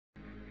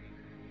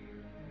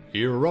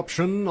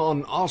Eruption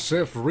on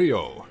AHSEF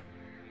RYO.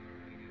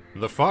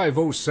 The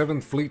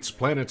 507th Fleet's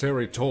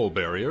planetary toll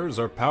barriers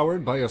are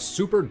powered by a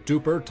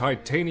super-duper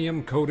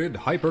titanium-coated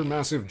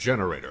hypermassive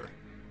generator.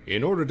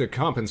 In order to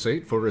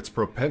compensate for its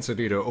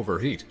propensity to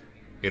overheat,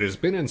 it has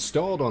been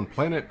installed on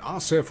planet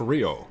AHSEF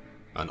RYO,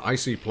 an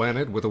icy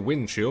planet with a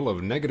wind chill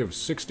of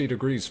 -60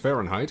 degrees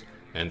Fahrenheit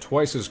and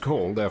twice as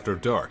cold after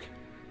dark.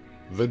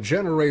 The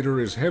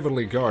generator is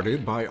heavily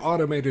guarded by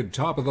automated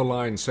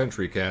top-of-the-line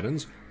sentry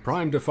cannons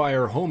primed to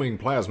fire homing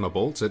plasma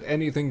bolts at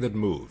anything that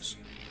moves.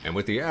 And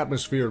with the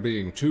atmosphere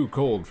being too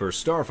cold for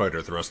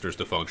starfighter thrusters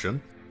to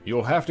function,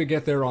 you'll have to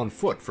get there on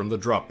foot from the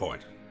drop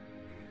point.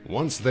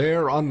 Once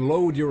there,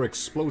 unload your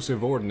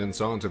explosive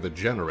ordnance onto the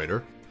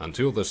generator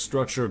until the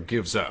structure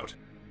gives out.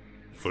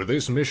 For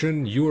this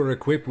mission, you are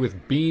equipped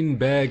with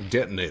beanbag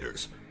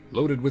detonators,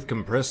 loaded with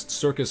compressed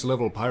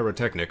circus-level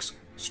pyrotechnics,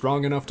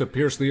 strong enough to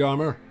pierce the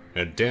armor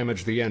and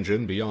damage the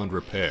engine beyond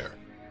repair.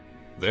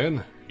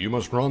 Then, you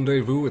must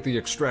rendezvous at the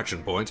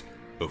extraction point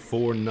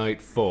before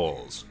night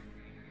falls.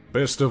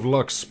 Best of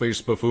luck,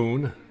 Space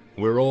Buffoon.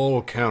 We're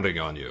all counting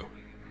on you.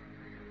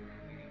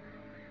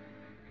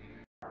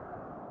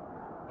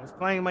 I was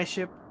flying my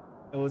ship.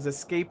 I was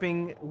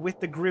escaping with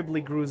the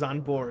Gribbly Grews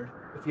on board,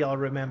 if y'all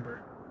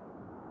remember.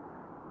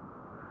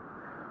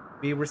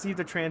 We received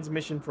a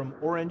transmission from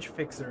Orange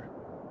Fixer,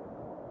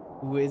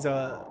 who is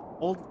a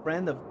old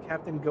friend of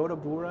Captain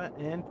Godabura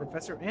and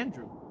Professor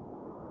Andrew.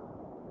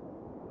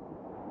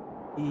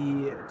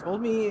 He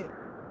told me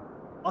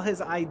all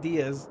his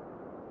ideas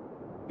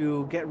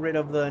to get rid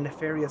of the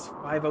nefarious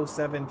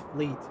 507th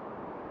Fleet.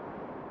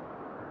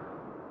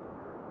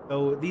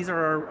 So these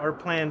are our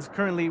plans.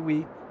 Currently,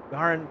 we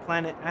are on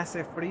planet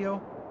AHSEF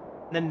RYO,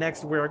 and then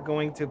next we're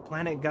going to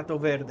planet Gato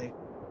Verde.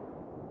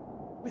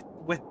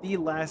 With the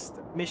last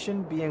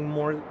mission being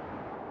more to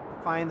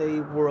find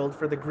a world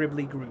for the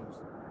Gribbly Grews.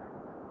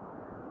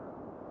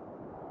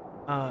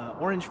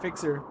 Orange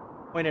Fixer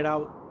pointed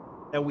out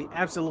that we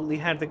absolutely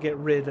had to get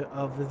rid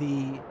of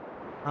the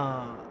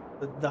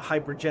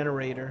hyper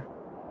generator,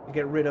 to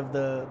get rid of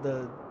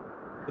the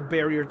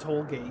barrier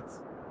toll gates.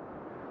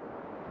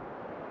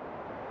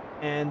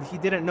 And he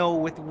didn't know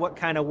with what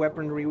kind of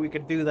weaponry we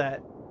could do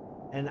that.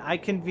 And I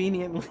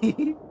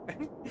conveniently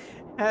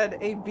had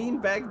a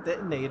beanbag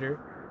detonator.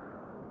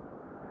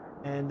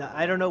 And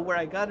I don't know where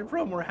I got it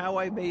from or how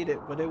I made it,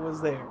 but it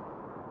was there.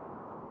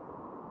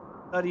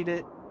 Studied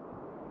it.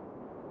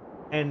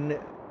 And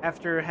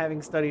after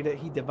having studied it,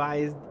 he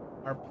devised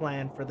our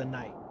plan for the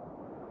night.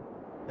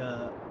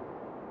 To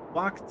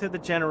walk to the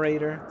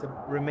generator, to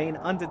remain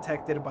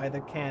undetected by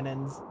the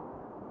cannons,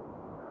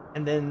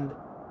 and then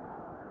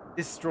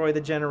destroy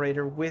the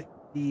generator with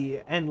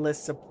the endless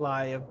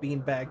supply of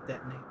beanbag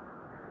detonators.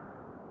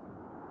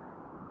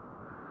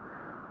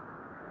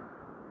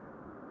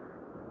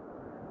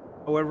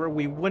 However,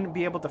 we wouldn't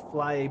be able to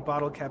fly a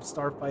bottle cap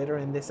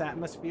starfighter in this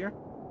atmosphere,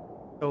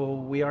 so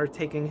we are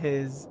taking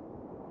his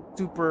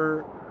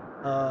super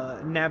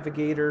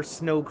navigator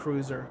snow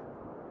cruiser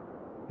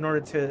in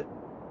order to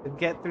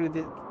get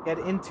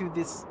into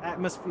this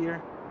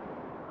atmosphere,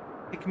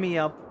 pick me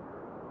up,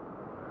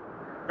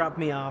 drop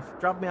me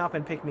off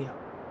and pick me up.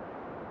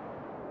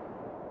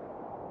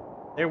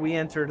 There we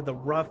entered the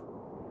rough,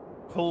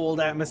 cold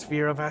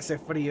atmosphere of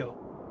AHSEF RYO.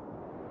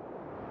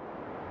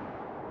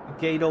 The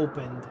gate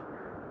opened.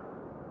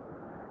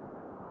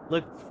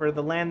 Looked for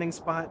the landing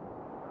spot,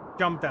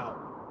 jumped out.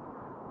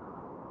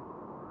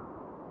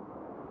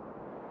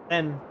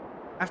 Then,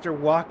 after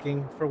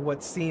walking for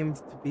what seemed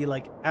to be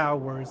like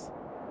hours,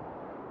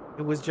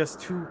 it was just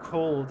too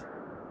cold.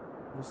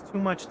 It was too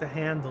much to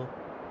handle.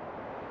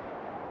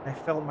 I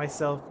felt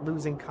myself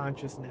losing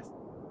consciousness,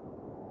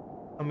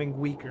 becoming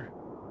weaker.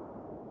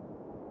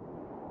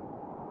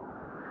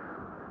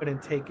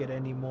 Couldn't take it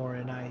anymore,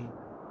 and I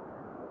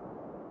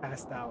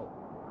passed out.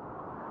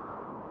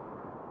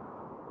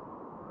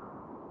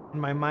 In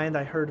my mind,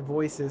 I heard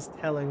voices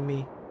telling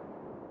me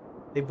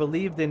they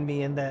believed in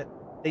me and that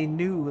they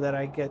knew that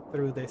I'd get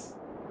through this,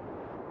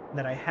 and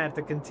that I had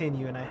to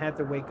continue and I had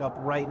to wake up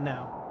right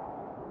now.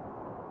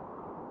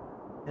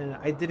 And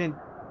I didn't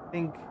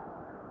think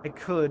I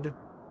could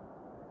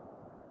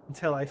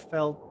until I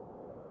felt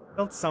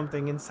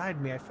something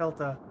inside me. I felt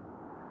a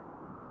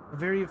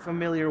very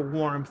familiar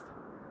warmth,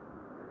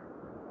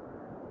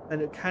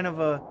 and it kind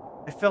of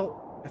I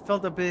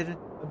felt a bit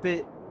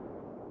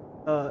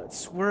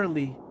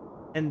swirly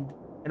and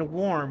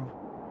warm.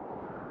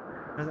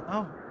 I was like,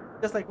 oh,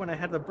 just like when I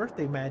had the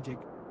birthday magic.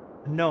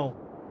 No,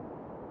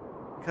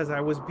 because I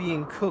was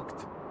being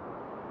cooked.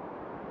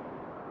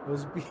 I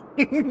was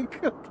being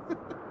cooked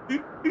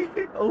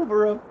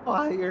over a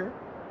fire.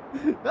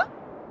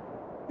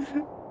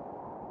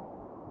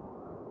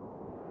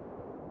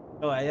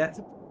 Oh, I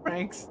asked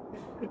Franks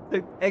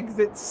to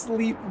exit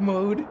sleep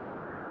mode.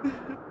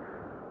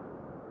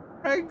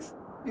 Franks,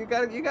 you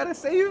gotta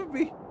save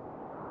me.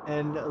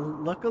 And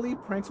luckily,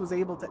 Pranks was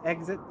able to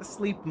exit the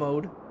sleep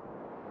mode.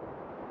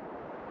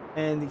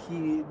 And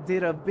he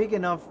did a big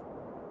enough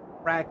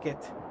racket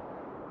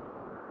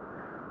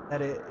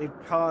that it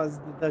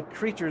caused the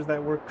creatures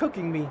that were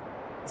cooking me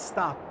to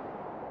stop.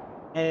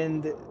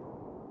 And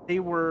they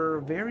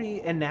were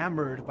very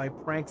enamored by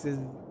Pranks'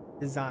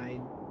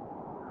 design.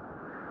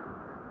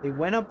 They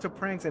went up to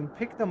Pranks and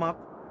picked him up,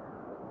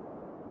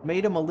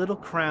 made him a little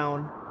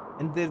crown,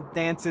 and did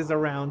dances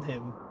around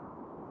him.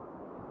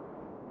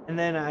 And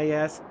then I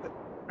asked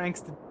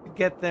Pranks to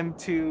get them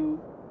to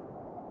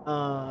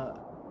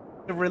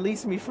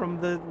release me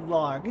from the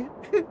log.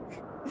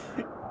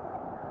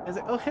 I was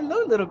like, oh,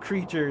 hello, little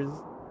creatures.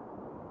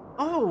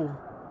 Oh,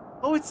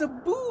 it's a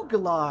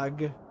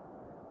booglog.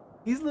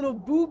 These little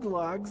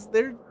booglogs,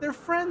 they're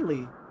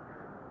friendly.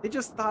 They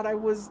just thought I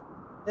was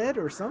dead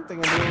or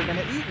something and they were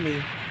gonna eat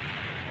me.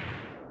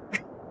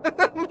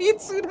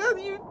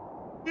 Mitsuda,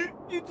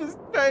 you just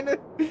kind of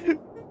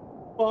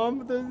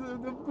bombed the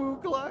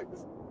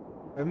booglogs.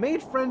 I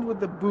made friends with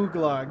the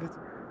booglogs,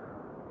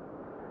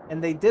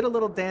 and they did a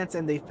little dance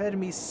and they fed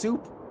me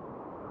soup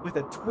with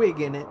a twig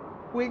in it.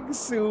 Twig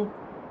soup.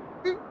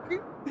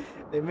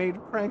 They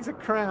made Pranks a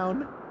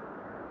crown.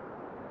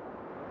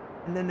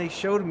 And then they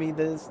showed me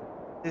this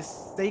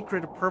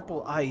sacred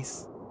purple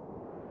ice.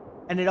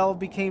 And it all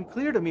became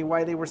clear to me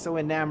why they were so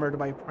enamored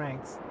by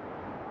Pranks.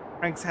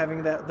 Pranks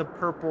having the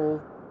purple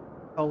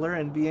color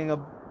and being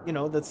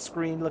the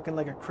screen looking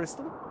like a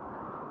crystal.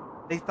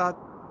 They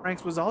thought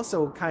Pranks was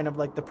also kind of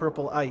like the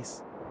purple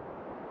ice.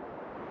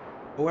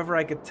 However,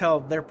 I could tell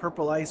their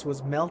purple ice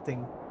was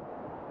melting.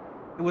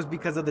 It was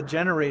because of the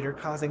generator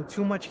causing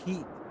too much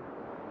heat.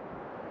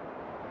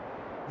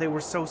 They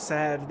were so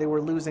sad. They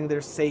were losing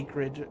their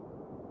sacred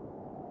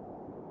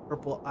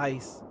purple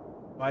ice.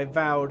 So I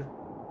vowed,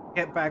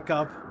 get back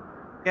up,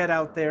 get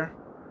out there,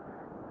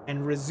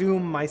 and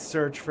resume my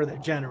search for the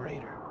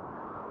generator.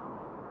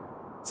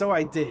 So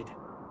I did.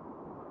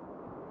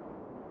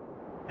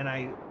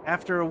 And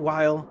after a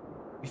while,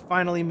 we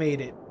finally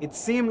made it. It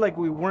seemed like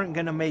we weren't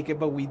gonna make it,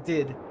 but we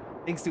did.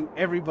 Thanks to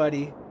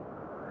everybody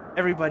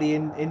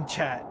in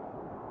chat.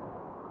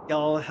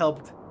 Y'all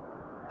helped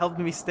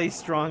me stay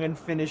strong and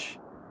finish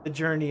the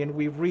journey, and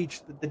we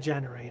reached the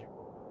generator.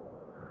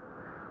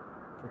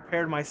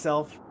 Prepared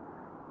myself,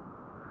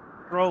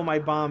 throw my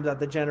bombs at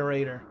the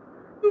generator.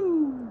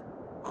 Woo!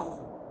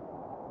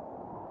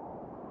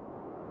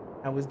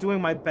 I was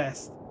doing my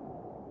best.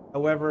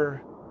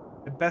 However,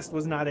 my best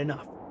was not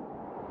enough.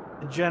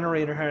 The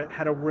generator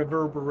had a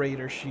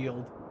reverberator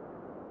shield,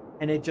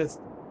 and it just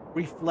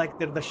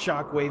reflected the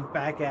shockwave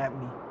back at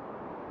me.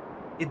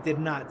 It did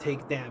not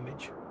take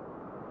damage.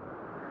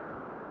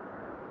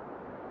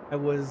 I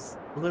was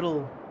a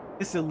little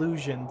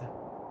disillusioned.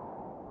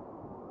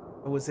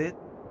 That was it?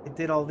 It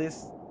did all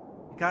this.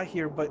 It got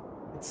here, but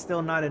it's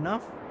still not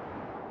enough.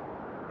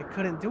 I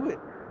couldn't do it.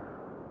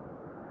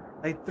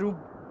 I threw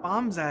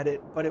bombs at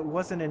it, but it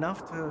wasn't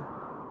enough to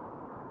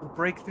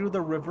break through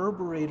the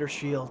reverberator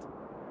shield.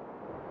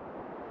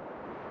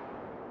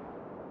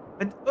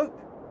 And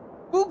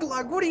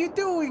Booglog, what are you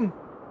doing?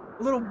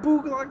 The little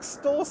Booglog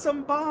stole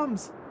some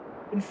bombs.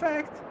 In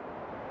fact,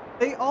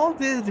 they all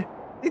did.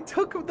 They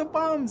took the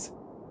bombs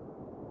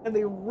and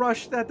they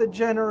rushed at the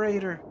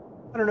generator.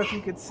 I don't know if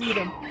you could see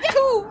them.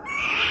 Yahoo!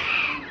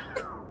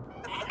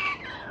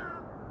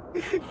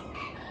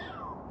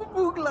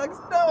 Booglogs,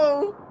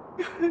 no!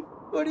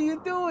 What are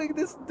you doing?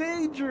 This is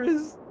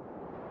dangerous.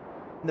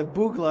 And the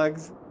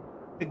Booglogs,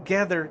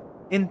 together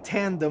in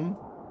tandem,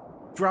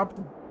 dropped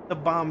the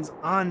bombs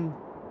on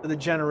the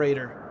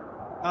generator,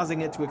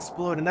 causing it to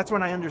explode. And that's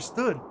when I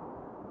understood.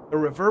 The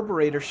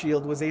reverberator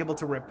shield was able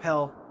to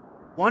repel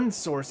one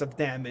source of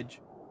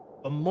damage,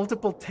 but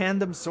multiple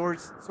tandem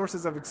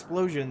sources of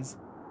explosions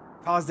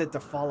caused it to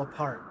fall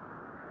apart.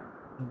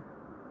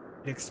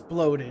 It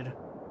exploded.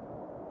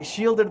 I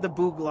shielded the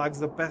Booglogs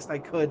the best I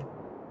could,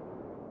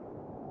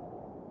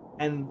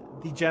 and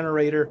the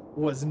generator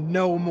was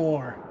no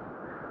more.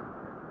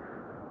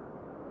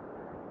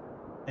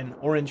 An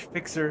orange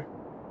fixer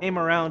came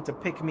around to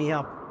pick me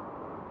up.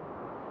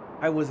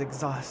 I was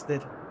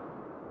exhausted,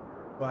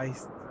 so I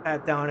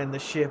sat down in the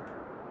ship.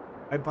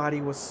 My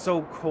body was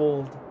so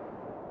cold.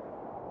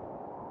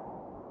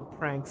 The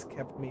Pranks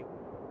kept me.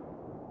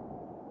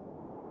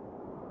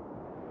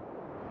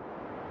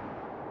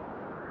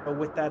 So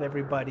with that,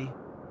 everybody,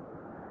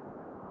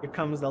 here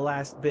comes the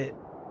last bit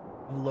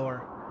of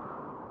lore.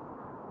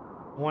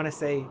 I want to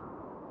say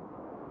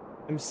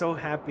I'm so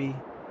happy.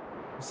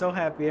 I'm so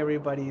happy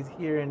everybody's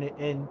here and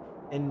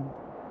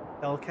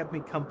y'all kept me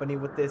company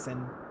with this,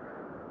 and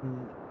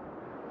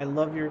I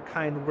love your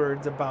kind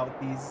words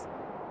about these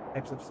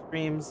types of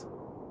streams.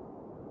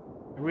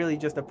 I really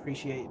just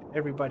appreciate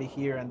everybody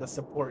here and the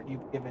support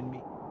you've given me.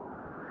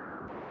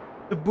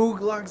 The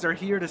Booglogs are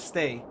here to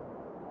stay.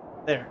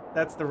 There,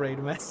 that's the raid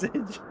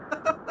message.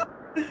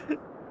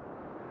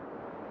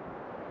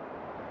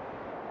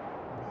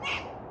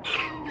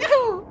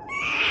 Yahoo!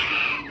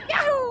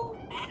 Yahoo!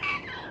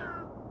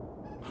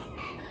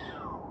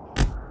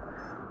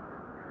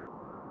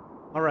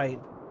 All right,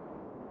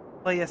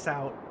 play us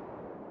out.